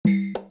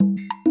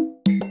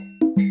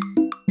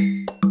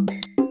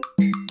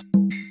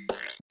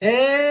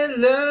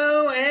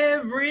Hello,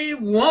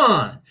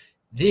 everyone.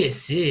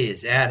 This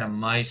is Adam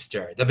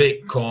Meister, the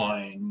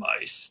Bitcoin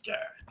Meister,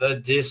 the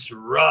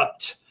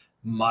Disrupt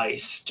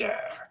Meister.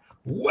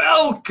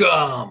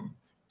 Welcome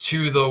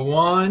to the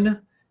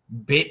One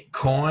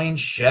Bitcoin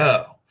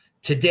Show.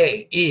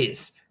 Today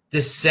is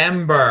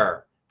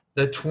December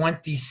the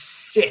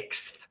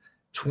 26th,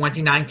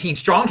 2019.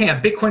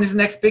 Stronghand, Bitcoin is the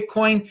next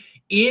Bitcoin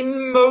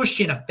in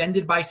motion,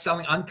 offended by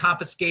selling,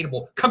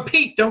 unconfiscatable.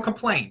 Compete, don't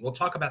complain. We'll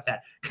talk about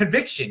that.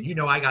 Conviction, you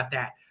know I got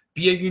that.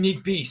 Be a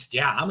unique beast.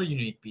 Yeah, I'm a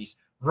unique beast.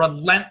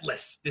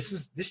 Relentless.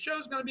 This show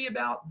is going to be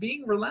about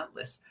being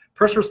relentless.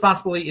 Personal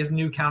responsibility is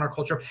new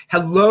counterculture.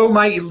 Hello,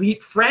 my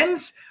elite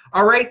friends.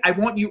 All right, I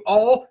want you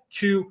all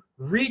to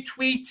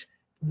retweet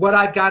what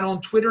I've got on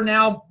Twitter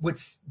now,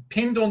 what's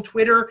pinned on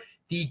Twitter,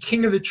 the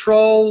King of the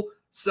Trolls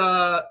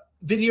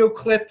video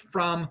clip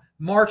from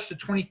March the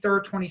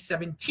 23rd,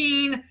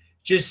 2017.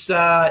 Just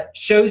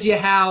shows you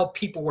how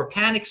people were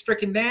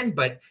panic-stricken then,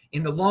 but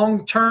in the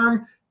long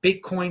term,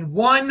 Bitcoin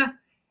won.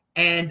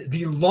 And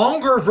the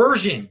longer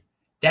version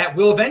that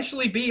will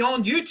eventually be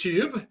on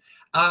YouTube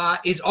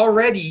is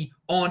already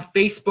on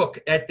Facebook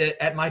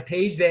at my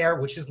page there,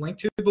 which is linked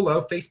to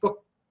below,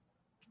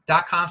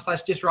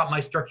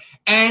 facebook.com/disruptmeister,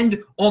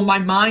 and on my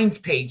Minds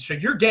page. So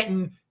you're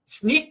getting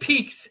sneak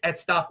peeks at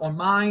stuff on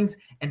Minds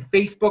and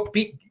Facebook.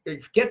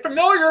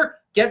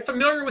 Get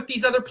familiar with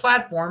these other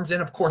platforms,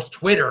 and of course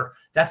Twitter.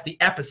 That's the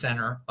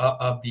epicenter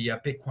of the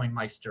Bitcoin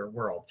Meister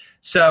world.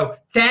 So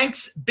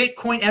thanks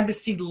Bitcoin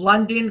Embassy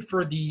London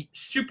for the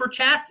super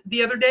chat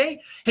the other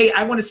day. Hey,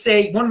 I want to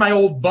say one of my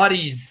old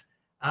buddies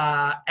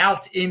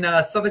out in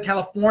Southern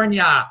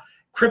California,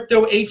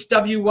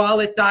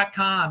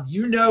 CryptoHWWallet.com.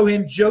 You know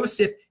him,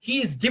 Joseph.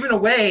 He is giving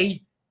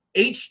away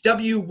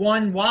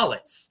HW1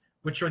 wallets,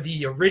 which are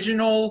the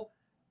original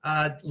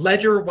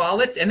Ledger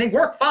wallets, and they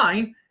work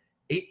fine.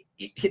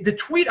 The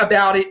tweet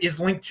about it is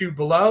linked to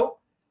below,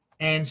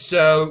 and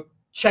so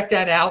check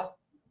that out.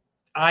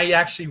 I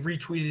actually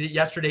retweeted it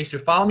yesterday, so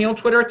follow me on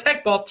Twitter,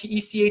 TechBalt,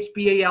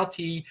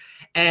 TechBalt,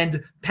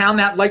 and pound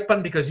that like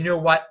button, because you know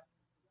what?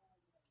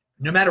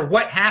 No matter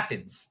what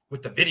happens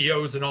with the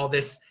videos and all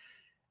this,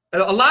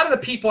 a lot of the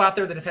people out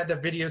there that have had their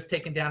videos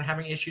taken down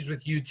having issues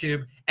with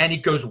YouTube, and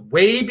it goes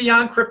way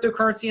beyond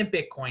cryptocurrency and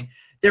Bitcoin,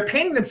 they're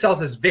painting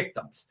themselves as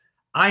victims.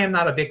 I am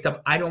not a victim.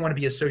 I don't want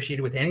to be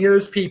associated with any of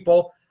those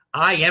people.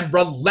 I am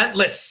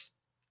relentless.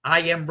 I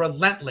am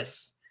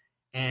relentless.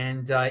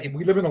 And if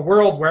we live in a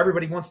world where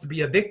everybody wants to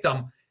be a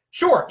victim,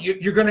 sure,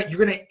 you're gonna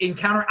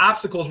encounter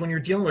obstacles when you're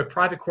dealing with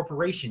private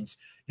corporations.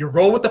 You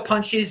roll with the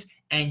punches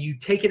and you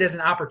take it as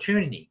an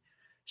opportunity.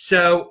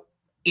 So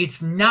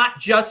it's not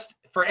just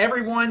for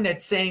everyone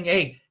that's saying,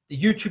 hey, the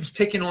YouTube's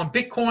picking on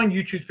Bitcoin,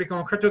 YouTube's picking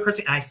on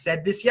cryptocurrency. I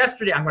said this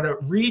yesterday. I'm going to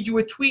read you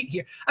a tweet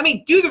here. I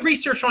mean, do the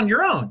research on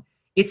your own.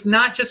 It's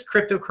not just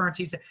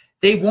cryptocurrencies.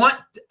 They want,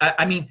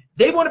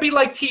 they want to be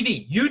like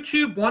TV.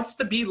 YouTube wants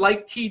to be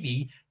like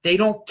TV. They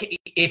don't,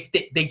 if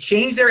they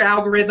change their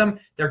algorithm,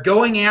 they're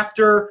going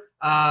after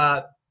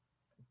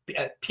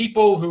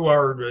people who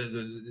are,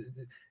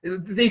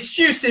 the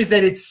excuse is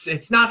that it's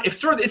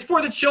for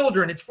the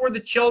children. It's for the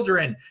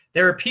children.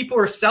 There are people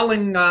who are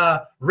selling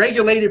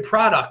regulated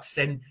products,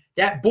 and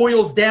that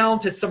boils down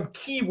to some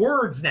key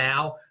words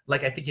now.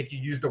 Like I think if you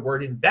use the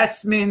word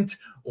investment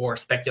or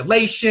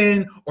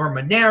speculation or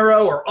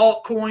Monero or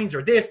altcoins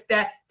or this,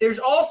 that, there's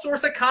all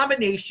sorts of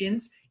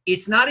combinations.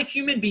 It's not a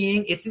human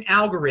being, it's an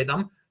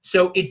algorithm.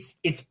 So it's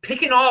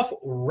picking off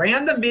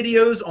random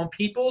videos on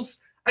people's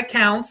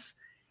accounts,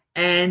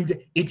 and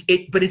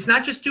but it's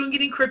not just doing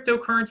it in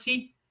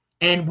cryptocurrency.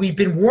 And we've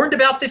been warned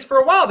about this for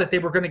a while, that they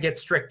were going to get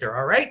stricter,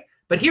 all right?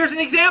 But here's an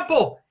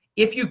example.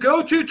 If you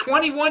go to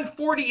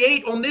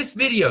 2148 on this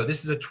video,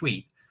 this is a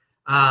tweet.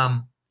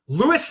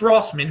 Louis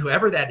Rossmann,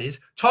 whoever that is,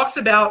 talks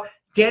about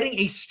getting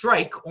a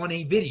strike on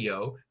a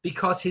video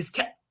because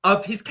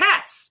of his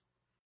cats.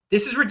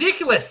 This is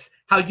ridiculous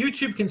how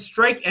YouTube can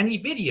strike any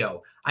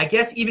video. I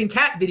guess even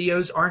cat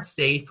videos aren't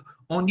safe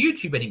on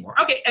YouTube anymore.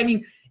 Okay, I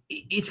mean,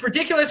 it's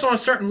ridiculous on a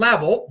certain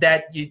level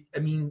that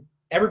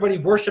everybody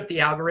worshiped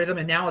the algorithm,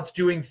 and now it's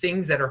doing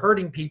things that are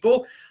hurting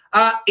people.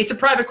 It's a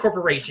private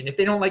corporation. If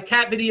they don't like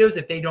cat videos,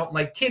 if they don't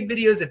like kid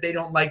videos, if they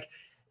don't like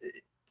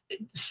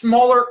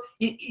smaller,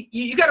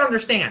 you got to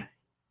understand,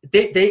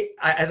 they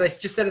as I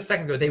just said a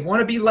second ago, they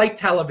want to be like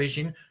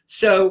television.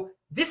 So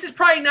this is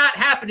probably not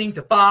happening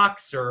to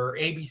Fox or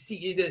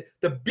ABC,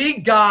 the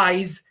big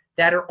guys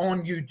that are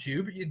on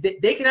YouTube.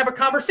 They can have a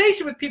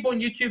conversation with people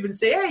on YouTube and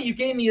say, hey, you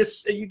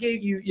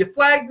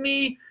flagged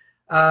me,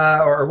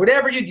 or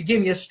whatever, you gave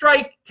me a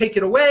strike, take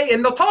it away,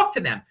 and they'll talk to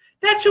them.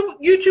 That's who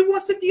YouTube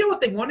wants to deal with.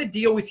 They want to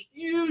deal with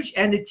huge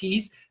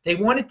entities. They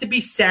want it to be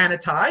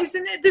sanitized,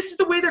 and this is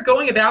the way they're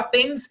going about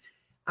things.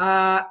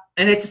 And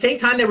at the same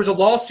time, there was a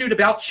lawsuit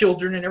about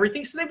children and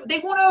everything, so they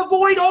want to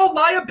avoid all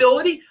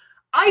liability.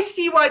 I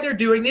see why they're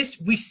doing this.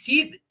 We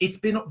see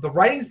the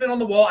writing's been on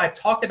the wall. I've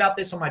talked about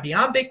this on my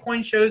Beyond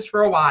Bitcoin shows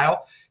for a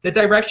while, the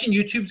direction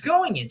YouTube's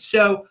going in.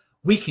 So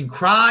we can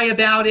cry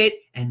about it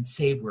and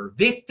say we're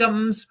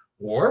victims,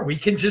 or we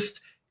can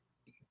just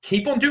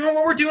keep on doing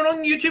what we're doing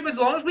on YouTube as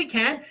long as we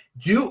can.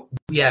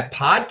 We have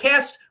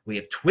podcasts, we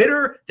have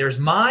Twitter, there's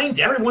Minds,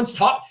 everyone's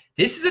talking.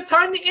 This is a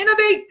time to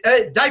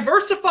innovate,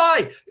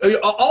 diversify.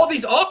 All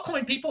these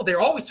altcoin people, they're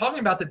always talking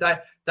about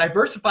the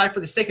diversify for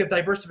the sake of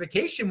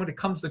diversification when it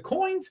comes to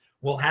coins.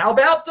 Well, how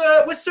about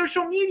with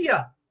social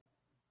media?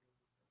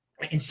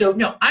 And so,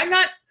 no,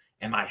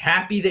 am I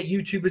happy that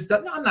YouTube is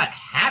done? No, I'm not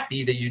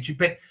happy that YouTube,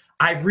 but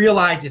I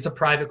realize it's a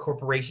private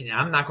corporation and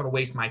I'm not going to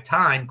waste my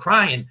time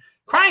crying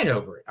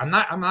over it. I'm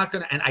not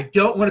going to, and I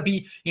don't want to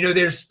be,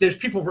 there's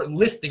people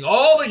listing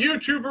all the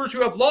YouTubers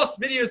who have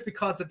lost videos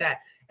because of that.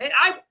 And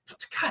I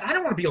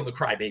don't want to be on the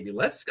crybaby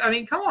list. I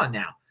mean, come on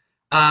now.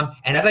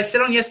 And as I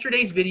said on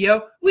yesterday's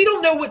video, we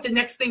don't know what the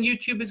next thing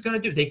YouTube is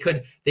going to do. They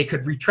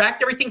could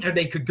retract everything, or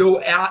they could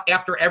go out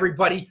after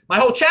everybody. My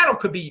whole channel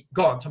could be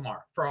gone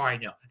tomorrow, for all I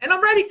know. And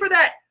I'm ready for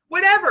that,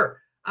 whatever.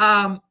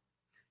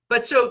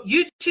 But so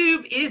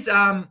YouTube is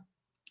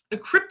the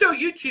crypto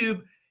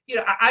YouTube.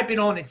 I've been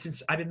on it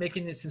I've been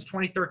making it since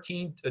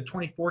 2013,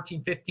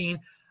 2014, 15.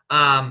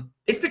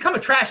 It's become a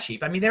trash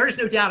heap. I mean, there is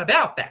no doubt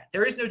about that.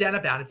 There is no doubt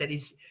about it.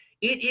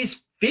 It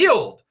is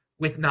filled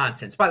with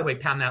nonsense. By the way,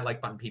 pound that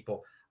like button,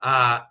 people.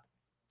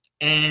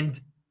 And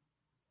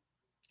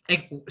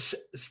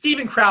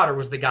Steven Crowder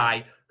was the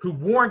guy who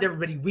warned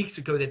everybody weeks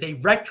ago that they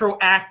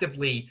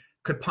retroactively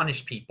could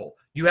punish people.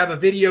 You have a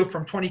video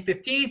from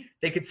 2015,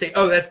 they could say,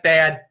 oh, that's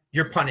bad,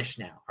 you're punished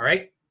now, all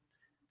right?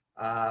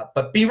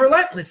 But be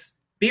relentless.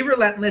 Be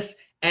relentless.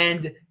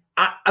 And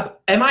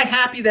am I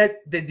happy that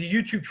the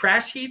YouTube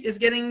trash heap is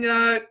getting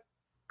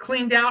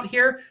cleaned out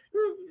here?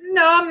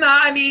 No, I'm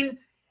not. I mean,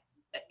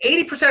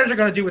 80%ers are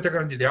going to do what they're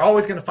going to do. They're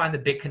always going to find the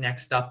BitConnect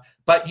stuff.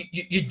 But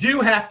you do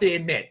have to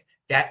admit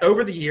that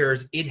over the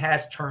years, it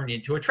has turned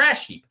into a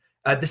trash heap.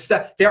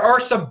 There are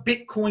some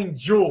Bitcoin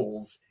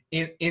jewels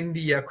in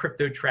the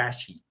crypto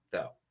trash heap,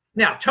 though.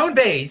 Now, Tone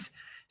Bays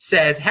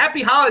says,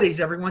 happy holidays,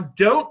 everyone.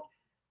 Don't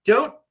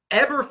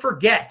ever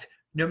forget,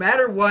 no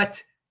matter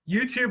what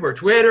YouTube or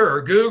Twitter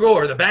or Google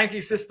or the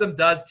banking system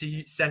does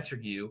to censor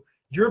you,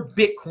 your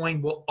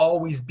Bitcoin will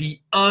always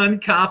be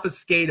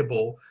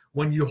unconfiscatable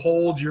when you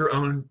hold your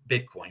own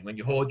Bitcoin, when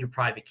you hold your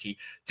private key.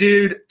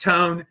 Dude,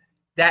 Tone,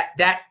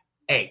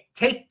 hey,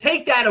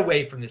 take that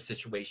away from this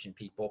situation,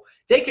 people.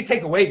 They could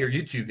take away your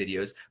YouTube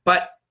videos,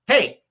 but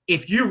hey,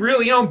 if you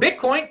really own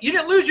Bitcoin, you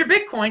didn't lose your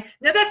Bitcoin.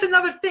 Now, that's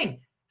another thing.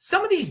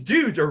 Some of these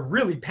dudes are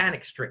really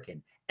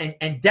panic-stricken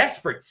and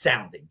desperate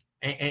sounding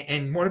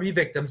and want to be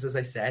victims, as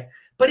I said.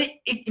 But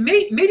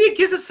maybe it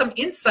gives us some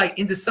insight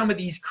into some of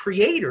these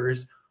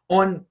creators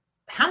on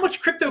how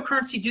much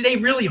cryptocurrency do they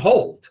really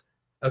hold,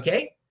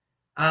 okay?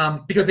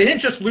 Because they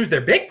didn't just lose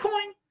their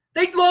Bitcoin,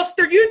 they lost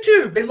their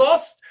YouTube.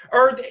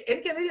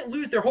 They didn't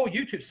lose their whole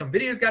YouTube. Some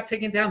videos got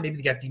taken down. Maybe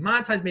they got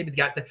demonetized. Maybe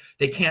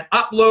they can't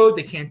upload.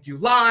 They can't do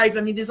live.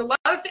 I mean, there's a lot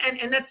of things,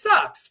 and that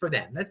sucks for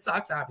them. That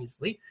sucks,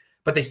 obviously.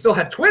 But they still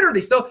have Twitter.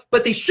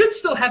 But they should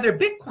still have their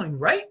Bitcoin,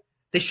 right?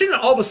 They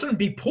shouldn't all of a sudden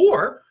be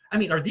poor. I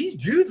mean, are these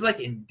dudes like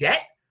in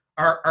debt?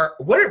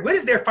 What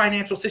is their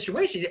financial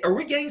situation? Are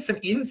we getting some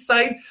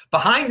insight,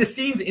 behind the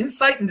scenes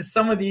insight into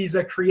some of these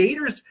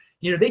creators?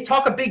 They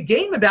talk a big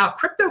game about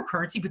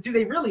cryptocurrency, but do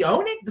they really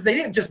own it? Because they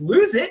didn't just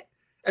lose it.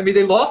 I mean,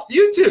 they lost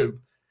YouTube.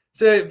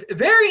 So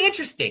very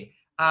interesting.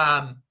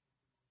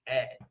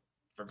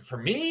 For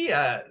me,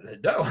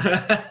 no.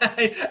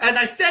 As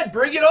I said,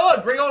 bring it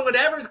on. Bring on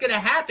whatever's going to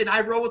happen. I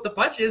roll with the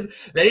punches.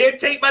 They didn't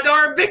take my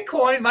darn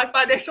Bitcoin. My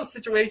financial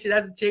situation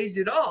hasn't changed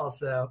at all.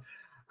 So,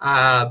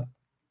 but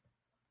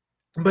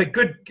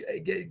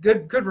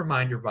good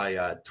reminder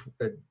by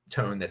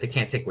Tone that they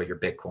can't take away your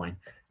Bitcoin.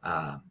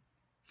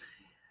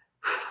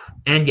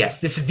 And yes,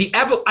 this is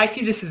I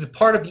see this as a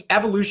part of the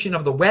evolution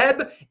of the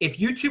web. If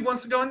YouTube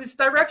wants to go in this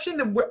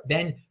direction,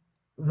 then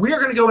we're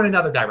going to go in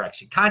another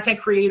direction. Content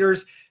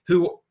creators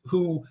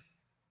who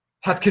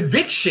have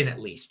conviction, at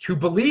least, who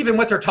believe in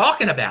what they're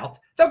talking about,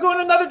 they'll go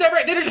in another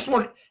direction. They just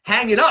won't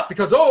hang it up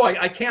because,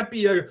 I can't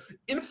be an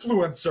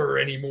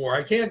influencer anymore.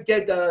 I can't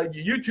get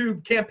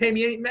YouTube can't pay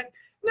me any.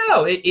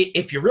 No,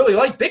 if you really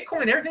like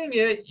Bitcoin and everything,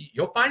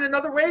 you'll find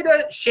another way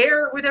to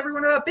share with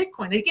everyone about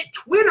Bitcoin. And again,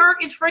 Twitter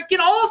is freaking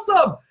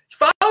awesome.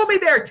 Follow me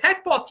there,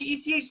 TechBalt,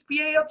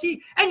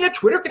 TECHBALT. And yeah,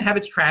 Twitter can have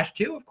its trash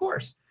too, of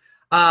course.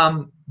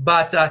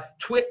 But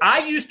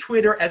I use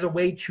Twitter as a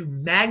way to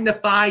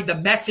magnify the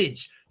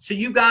message. So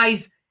you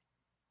guys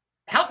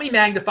help me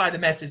magnify the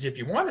message. If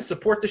you want to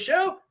support the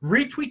show,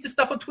 retweet the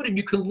stuff on Twitter.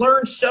 You can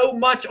learn so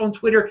much on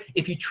Twitter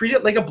if you treat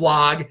it like a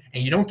blog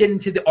and you don't get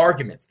into the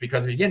arguments,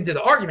 because if you get into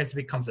the arguments, it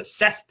becomes a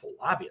cesspool,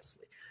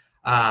 obviously.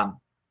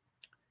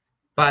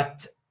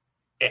 But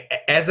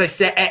as I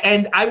said,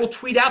 and I will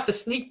tweet out the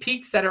sneak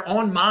peeks that are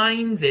on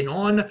Minds and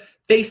on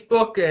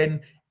Facebook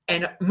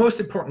and most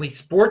importantly,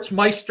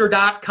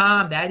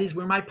 sportsmeister.com. That is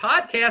where my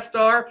podcasts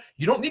are.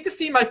 You don't need to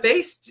see my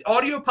face.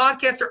 Audio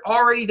podcasts are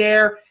already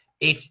there.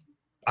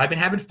 I've been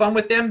having fun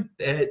with them.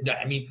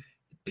 I mean,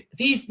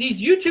 these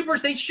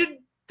YouTubers, they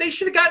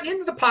should have gotten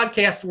into the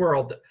podcast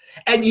world.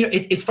 And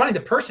it's funny,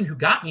 the person who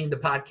got me into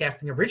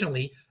podcasting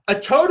originally, a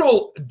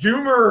total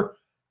doomer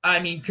I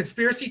mean,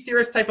 conspiracy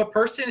theorist type of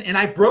person. And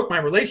I broke my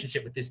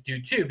relationship with this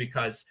dude too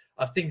because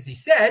of things he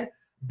said.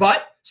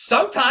 But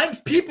sometimes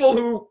people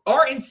who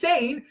are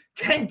insane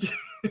can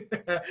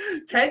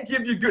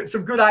give you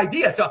some good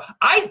ideas. So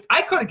I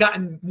could have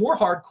gotten more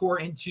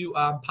hardcore into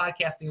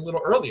podcasting a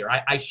little earlier.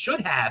 I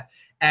should have.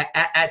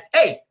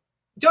 Hey,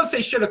 don't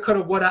say shoulda,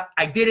 coulda, woulda.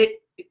 I did it.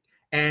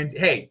 And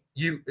hey,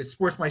 you at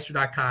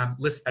sportsmeister.com.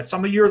 Listen,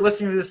 some of you are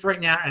listening to this right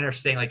now and are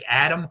saying like,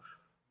 Adam,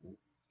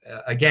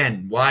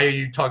 again, why are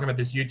you talking about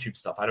this YouTube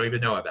stuff? I don't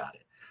even know about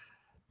it.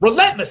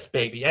 Relentless,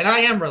 baby, and I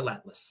am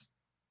relentless.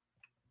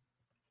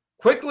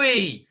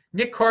 Quickly,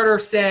 Nick Carter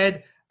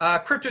said,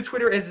 crypto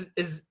Twitter is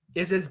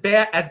as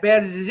bad as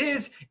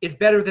it is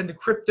better than the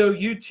crypto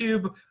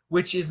YouTube,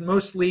 which is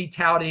mostly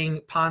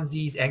touting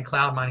Ponzi's and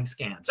cloud mining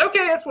scams.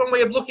 Okay, that's one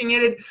way of looking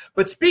at it.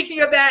 But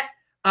speaking of that,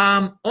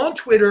 on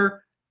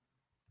Twitter,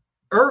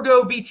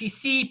 Ergo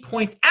BTC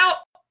points out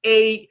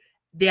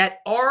that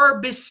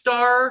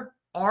Arbistar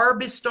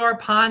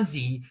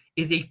Ponzi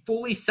is a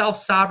fully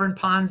self-sovereign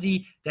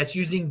Ponzi that's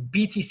using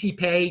BTC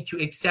Pay to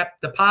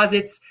accept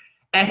deposits.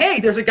 And hey,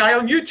 there's a guy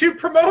on YouTube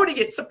promoting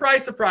it.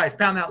 Surprise, surprise.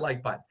 Pound that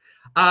like button.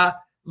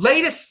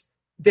 Latest,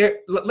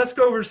 let's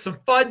go over some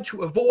FUD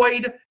to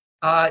avoid.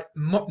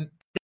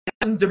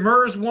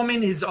 Demers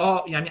woman is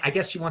all, I mean, I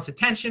guess she wants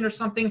attention or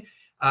something.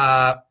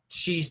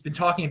 She's been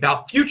talking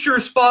about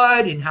futures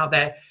FUD and how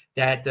that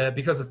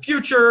because of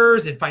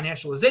futures and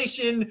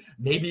financialization,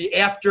 maybe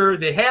after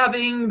the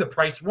halving, the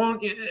price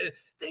won't,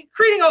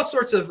 creating all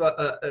sorts of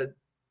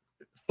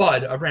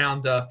FUD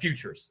around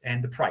futures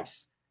and the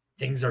price.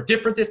 Things are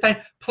different this time.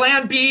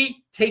 Plan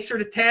B takes her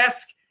to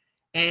task,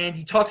 and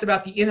he talks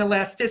about the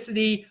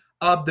inelasticity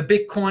of the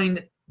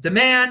Bitcoin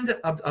demand,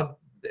 of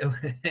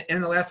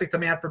inelastic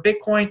demand for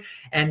Bitcoin,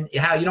 and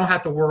how you don't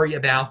have to worry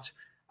about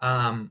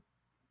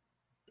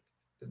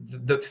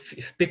the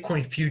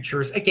Bitcoin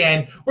futures.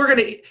 Again, we're going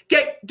to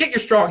get your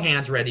strong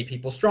hands ready,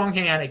 people. Strong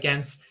hand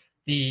against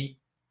the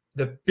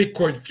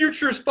Bitcoin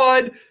futures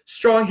FUD,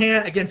 strong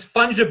hand against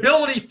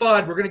fungibility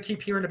FUD. We're going to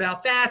keep hearing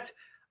about that.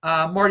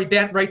 Marty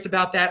Bent writes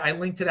about that. I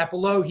linked to that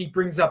below. He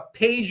brings up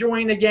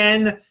PayJoin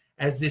again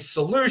as this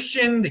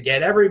solution to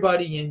get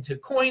everybody into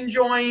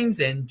CoinJoins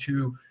and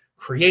to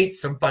create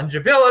some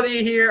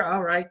fungibility here.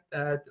 All right,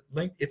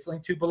 it's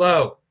linked to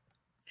below.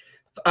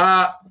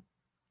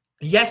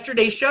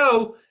 Yesterday's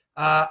show,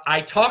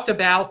 I talked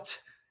about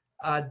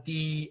a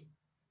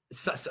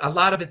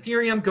lot of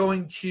Ethereum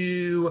going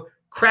to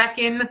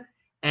Kraken,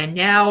 and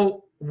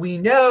now we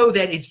know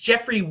that it's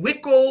Jeffrey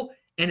Wickel,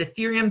 an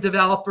Ethereum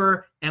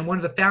developer and one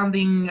of the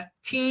founding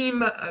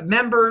team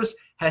members,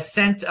 has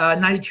sent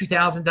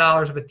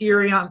 $92,000 of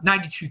Ethereum,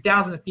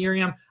 92,000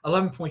 Ethereum,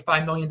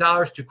 $11.5 million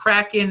to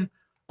Kraken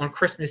on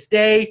Christmas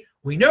Day.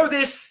 We know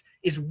this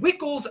is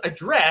Wickel's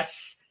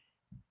address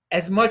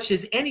as much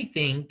as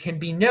anything can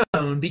be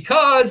known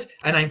because,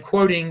 and I'm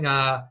quoting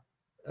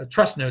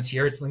Trust Notes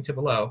here, it's linked to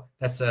below,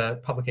 that's a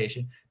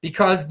publication,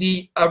 because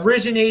the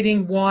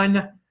originating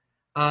one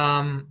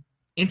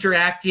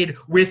interacted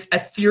with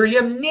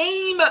Ethereum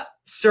Name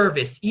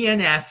Service,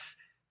 ENS,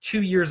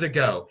 2 years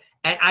ago.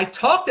 And I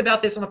talked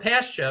about this on a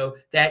past show,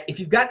 that if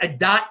you've got a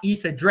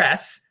 .eth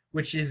address,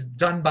 which is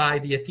done by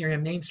the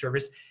Ethereum Name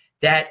Service,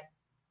 that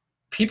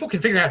people can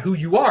figure out who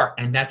you are.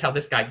 And that's how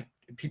this guy,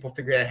 people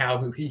figured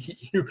out who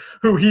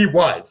he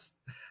was.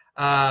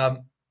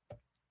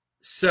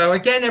 So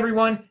again,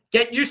 everyone,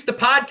 get used to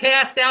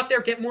podcast out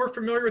there. Get more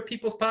familiar with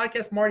people's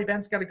podcasts. Marty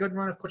Bent's got a good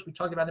one. Of course, we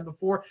talked about him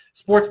before.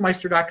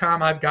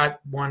 Sportsmeister.com. I've got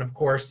one, of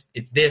course.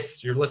 It's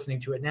this. You're listening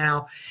to it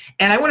now.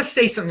 And I want to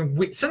say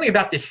something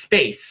about this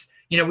space.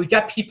 You know, we've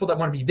got people that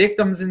want to be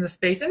victims in the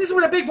space, and this is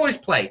where the big boys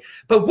play.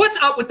 But what's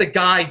up with the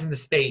guys in the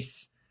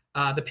space,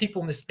 the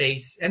people in the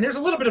space? And there's a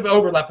little bit of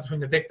overlap between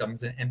the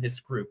victims and this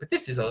group, but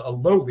this is a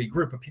lowly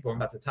group of people I'm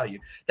about to tell you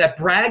that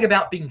brag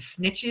about being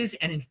snitches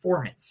and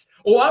informants.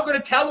 Oh, I'm going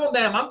to tell on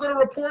them. I'm going to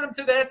report them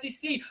to the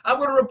SEC. I'm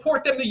going to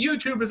report them to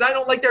YouTube as I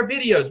don't like their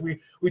videos.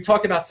 We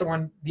talked about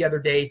someone the other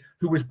day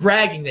who was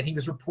bragging that he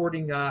was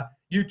reporting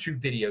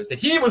YouTube videos, that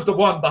he was the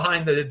one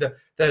behind the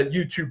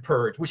YouTube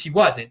purge, which he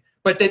wasn't.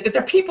 But that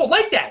there are people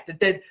like that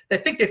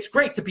think it's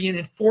great to be an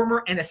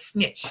informer and a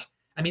snitch.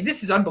 I mean,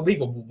 this is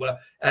unbelievable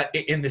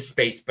in this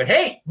space. But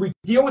hey, we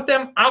deal with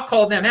them. I'll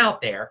call them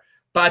out there.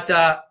 But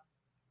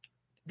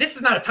this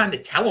is not a time to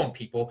tell on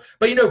people.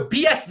 But, you know,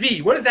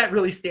 BSV, what does that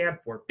really stand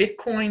for?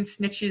 Bitcoin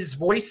Snitch's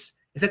Voice?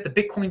 Is that the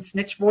Bitcoin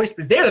Snitch Voice?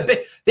 Because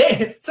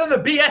some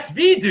of the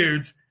BSV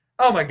dudes,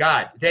 oh my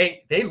God,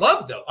 they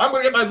love them. I'm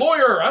going to get my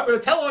lawyer. I'm going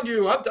to tell on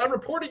you. I'm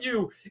reporting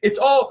you. It's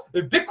all,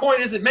 Bitcoin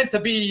isn't meant to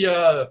be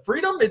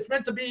freedom. It's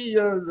meant to be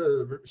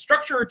the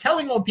structure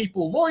telling on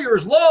people,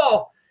 lawyers,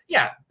 law.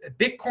 Yeah,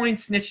 Bitcoin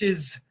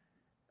Snitch's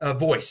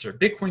Voice, or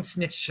Bitcoin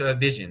Snitch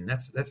Vision.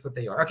 That's what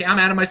they are. Okay, I'm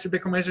Adam Meister,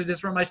 Bitcoin Meister,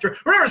 Disrupt Meister.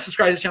 Remember to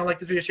subscribe to the channel, like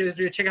this video, share this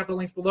video, check out the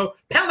links below.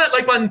 Pound that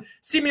like button.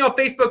 See me on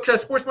Facebook,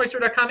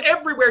 sportsmeister.com,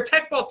 everywhere.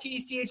 TechBalt,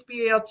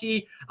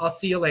 TECHBALT. I'll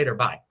see you later.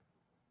 Bye.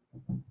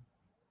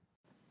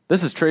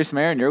 This is Trace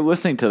Mayer, and you're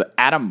listening to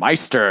Adam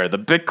Meister, the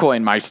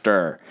Bitcoin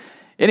Meister.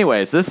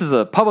 Anyways, this is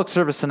a public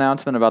service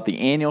announcement about the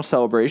annual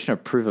celebration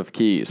of Proof of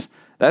Keys.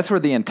 That's where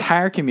the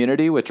entire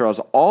community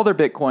withdraws all their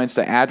Bitcoins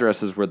to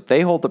addresses where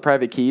they hold the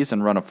private keys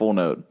and run a full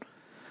node.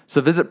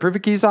 So visit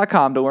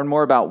proofofkeys.com to learn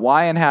more about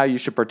why and how you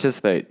should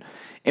participate.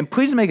 And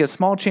please make a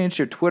small change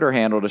to your Twitter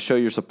handle to show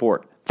your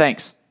support.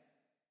 Thanks.